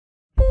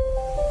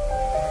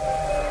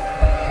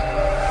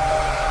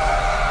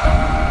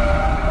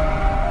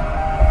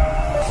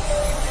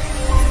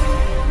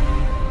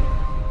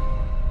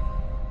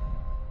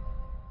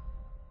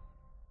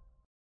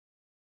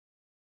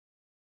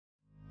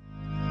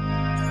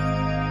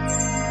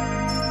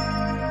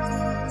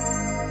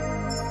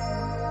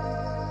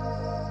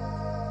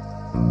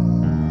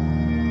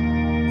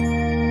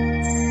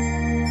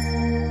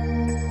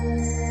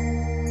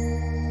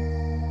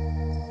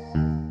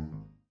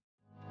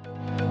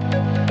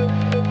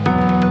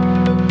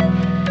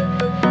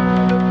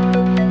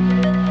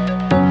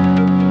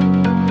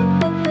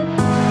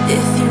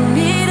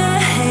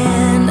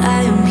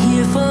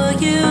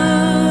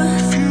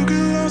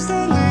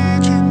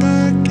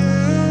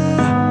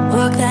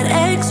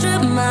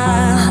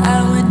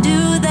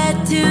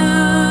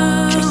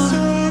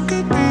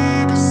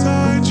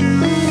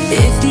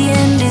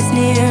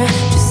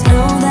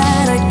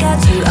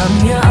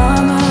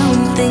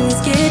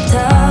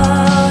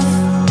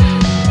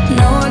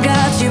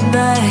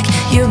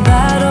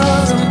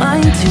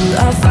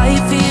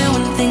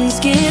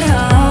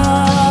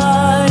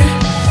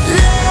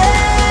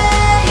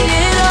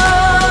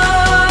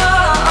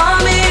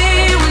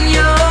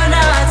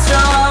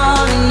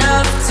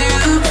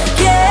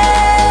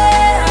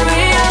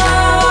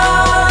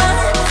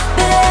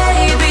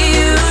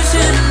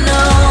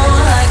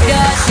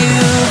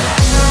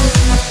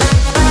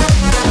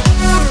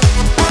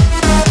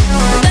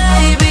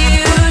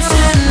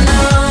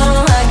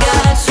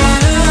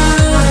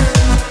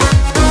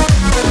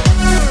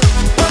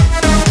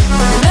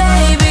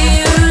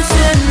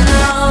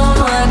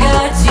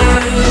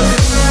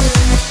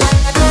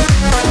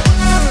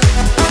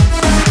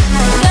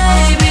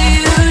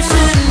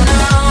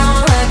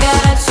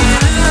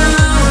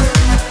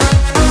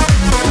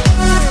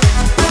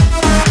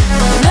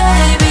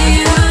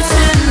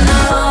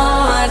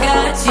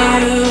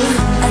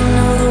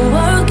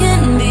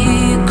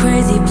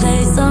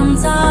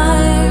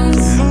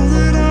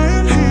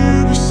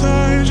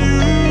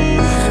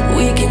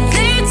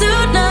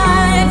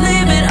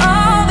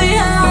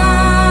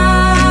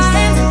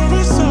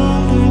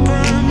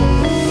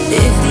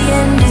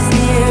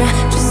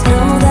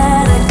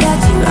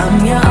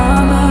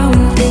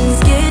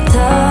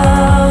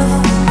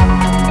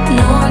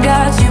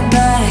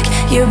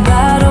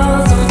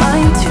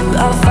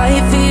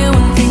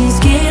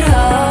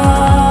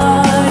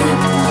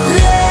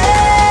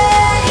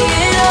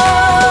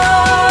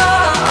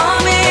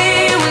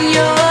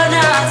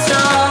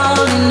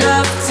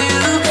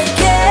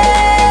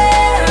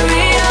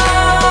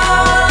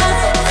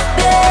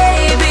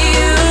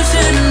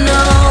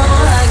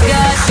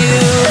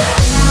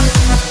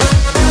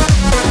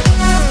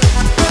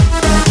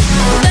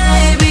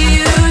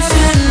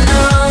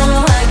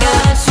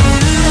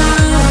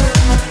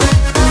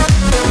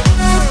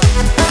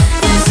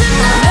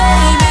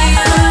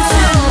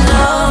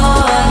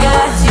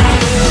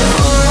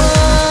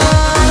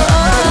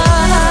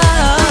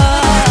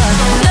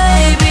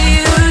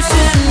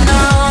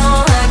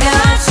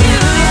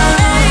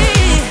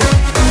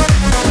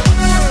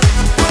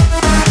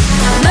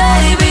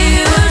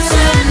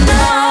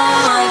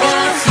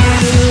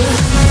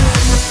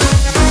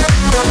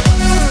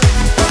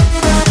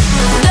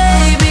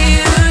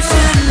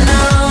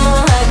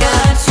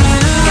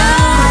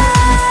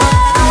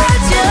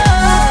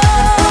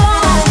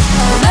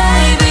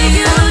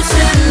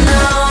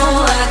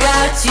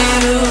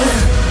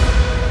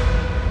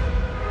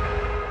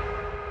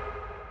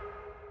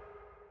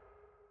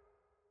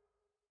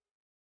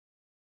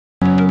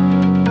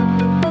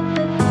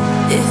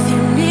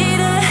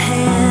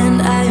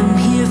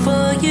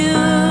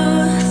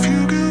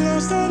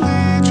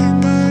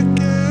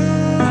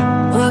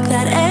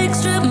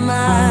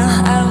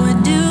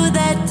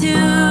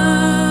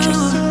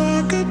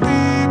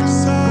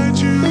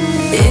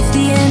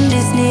the end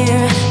is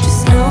near,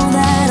 just know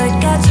that I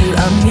got you.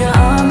 I'm your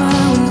armor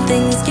when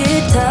things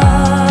get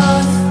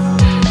tough.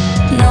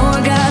 Know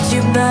I got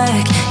your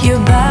back, your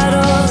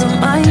battles are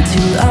mine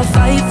too. I'll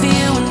fight for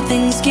you when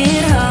things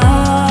get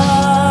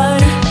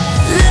hard.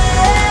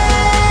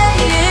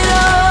 Lay it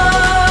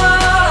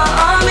all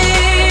on me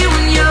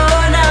when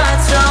you're not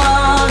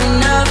strong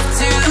enough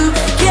to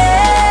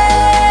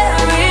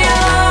carry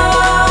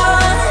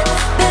on.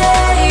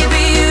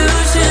 Baby, you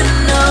should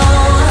know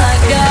I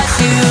got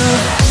you.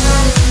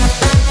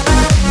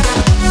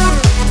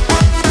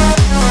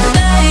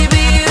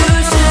 Baby, you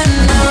should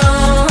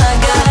know I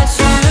got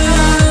you.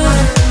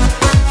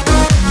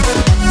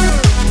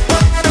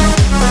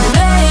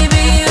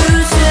 Baby, you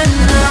should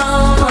know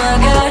I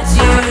got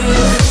you.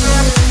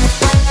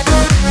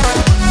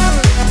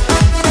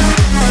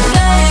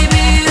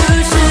 Baby, you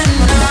should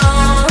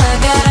know I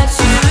got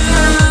you.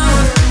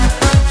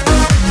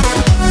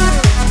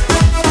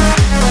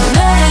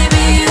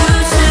 Baby, you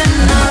should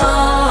know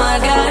I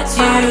got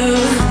you.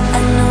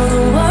 I know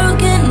the world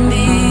can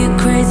be a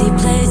crazy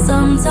place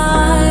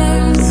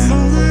sometimes.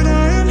 Know that I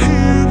am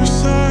here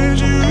beside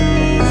you.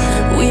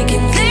 We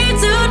can leave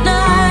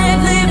tonight,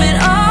 leave it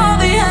all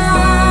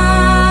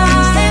behind.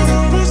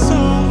 Love is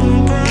something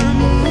brand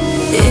new.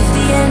 If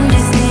the end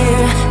is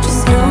near,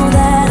 just know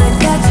that I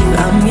got you.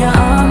 I'm your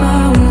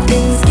armor when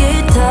things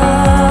get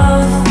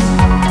tough.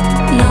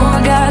 Know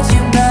I got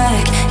you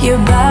back, your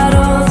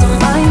battles are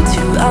mine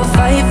too. I'll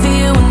fight for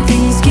you when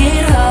things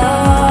get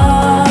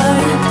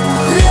hard.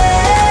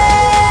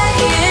 Lay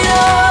it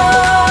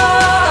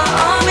all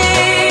on me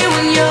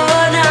when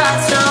you're not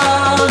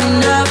strong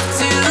enough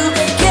to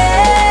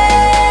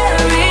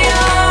carry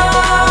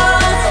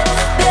on.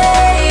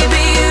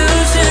 Baby, you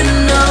should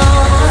know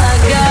I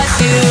got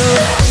you.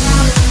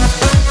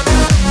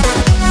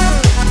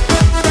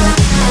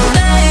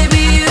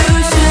 Baby, you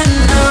should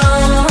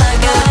know I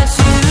got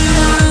you.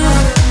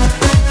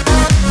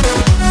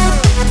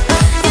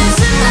 You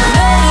should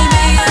know. Baby, you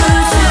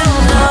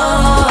should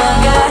know I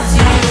got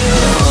you.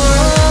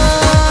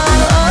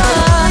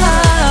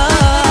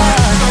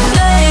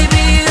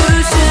 Baby, you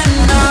should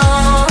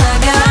know I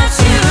got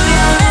you.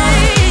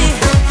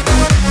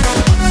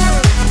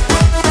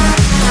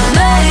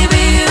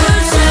 Baby, you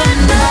should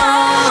know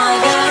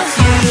I got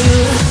you.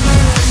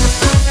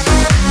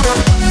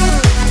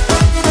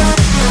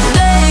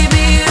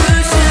 Baby, you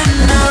should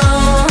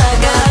know I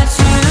got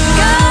you.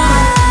 Got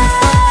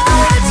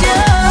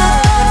you.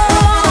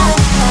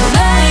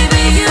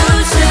 Baby, you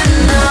should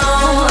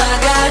know I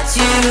got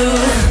you.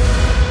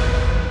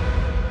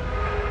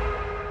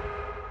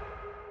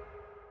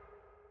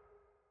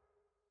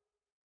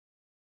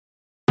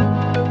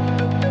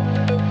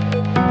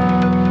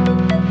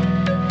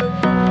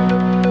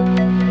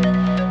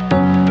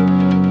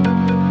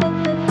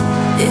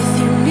 If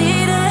you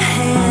need a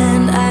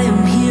hand, I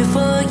am here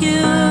for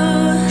you.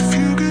 If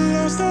you get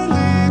lost, I'll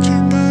lead you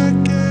back,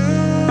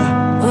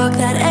 yeah. Walk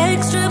that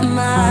extra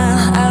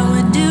mile, I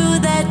would do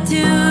that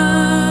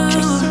too.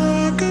 Just so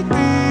I could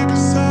be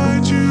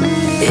beside you.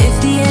 If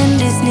the end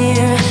is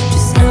near,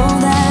 just know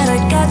that I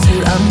got you.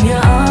 I'm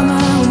your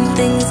armor when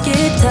things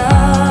get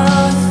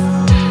tough.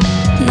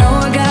 Know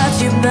I got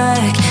your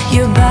back,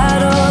 your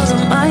battles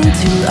are mine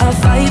too. I'll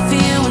fight for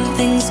you when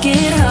things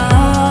get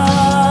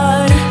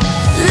hard.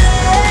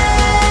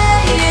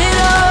 Lay it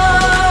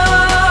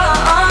all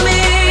on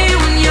me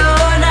when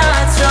you're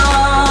not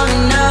strong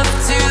enough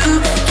to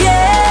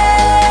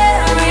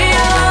carry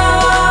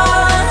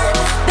on.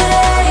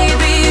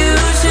 Baby, you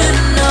should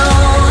know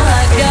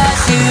I got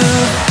you.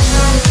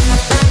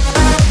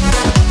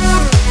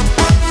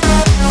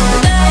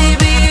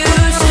 Baby, you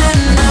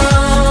should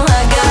know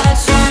I got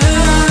you.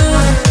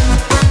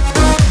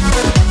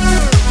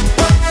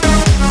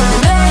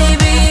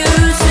 Baby, you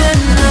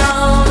should know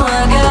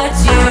I got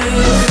you.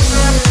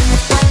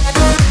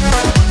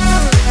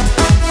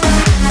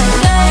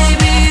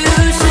 Baby, you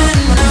should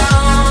know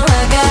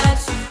I got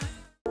you.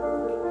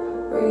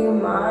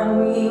 Remind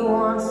me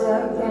once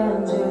again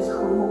just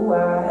who I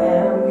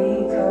am,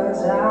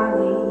 because I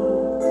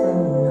need to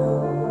know.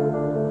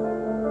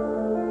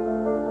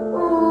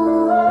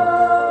 Ooh,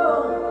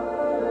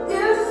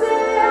 you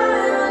say I'm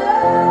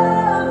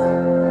loved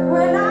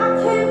when I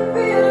can't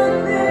feel a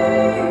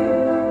thing.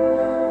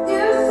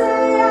 You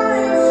say I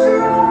am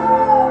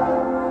strong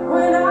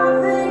when I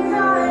think I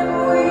am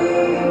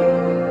weak.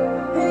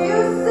 And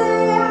you say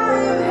I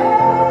am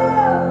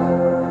held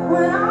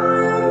when I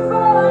am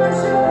falling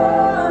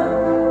short.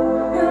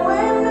 And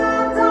when I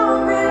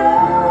don't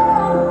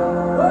belong,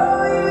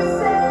 oh, you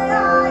say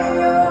I am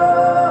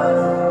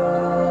yours.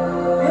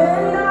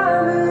 And I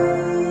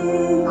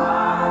believe, oh,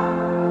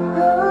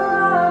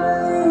 I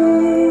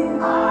believe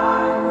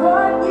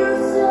what you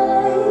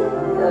say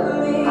of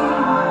me.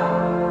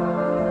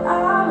 I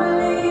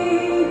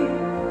believe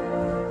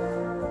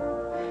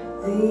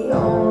the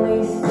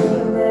only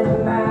thing that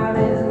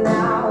matters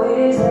now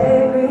is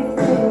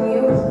everything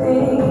you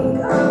think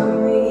of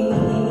me.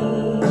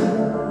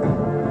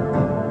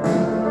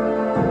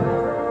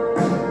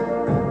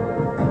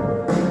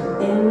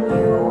 In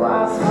you I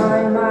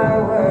find my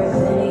worth.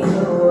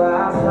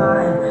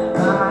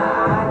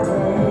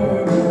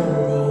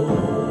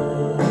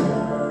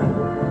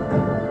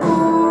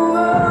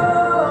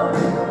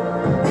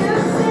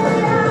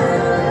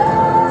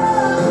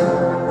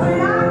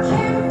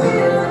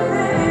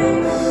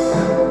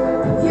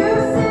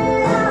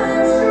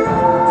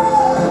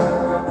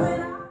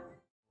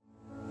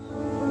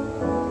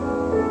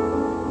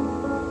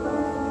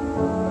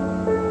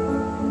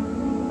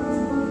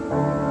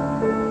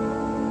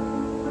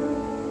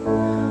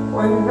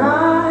 when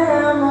I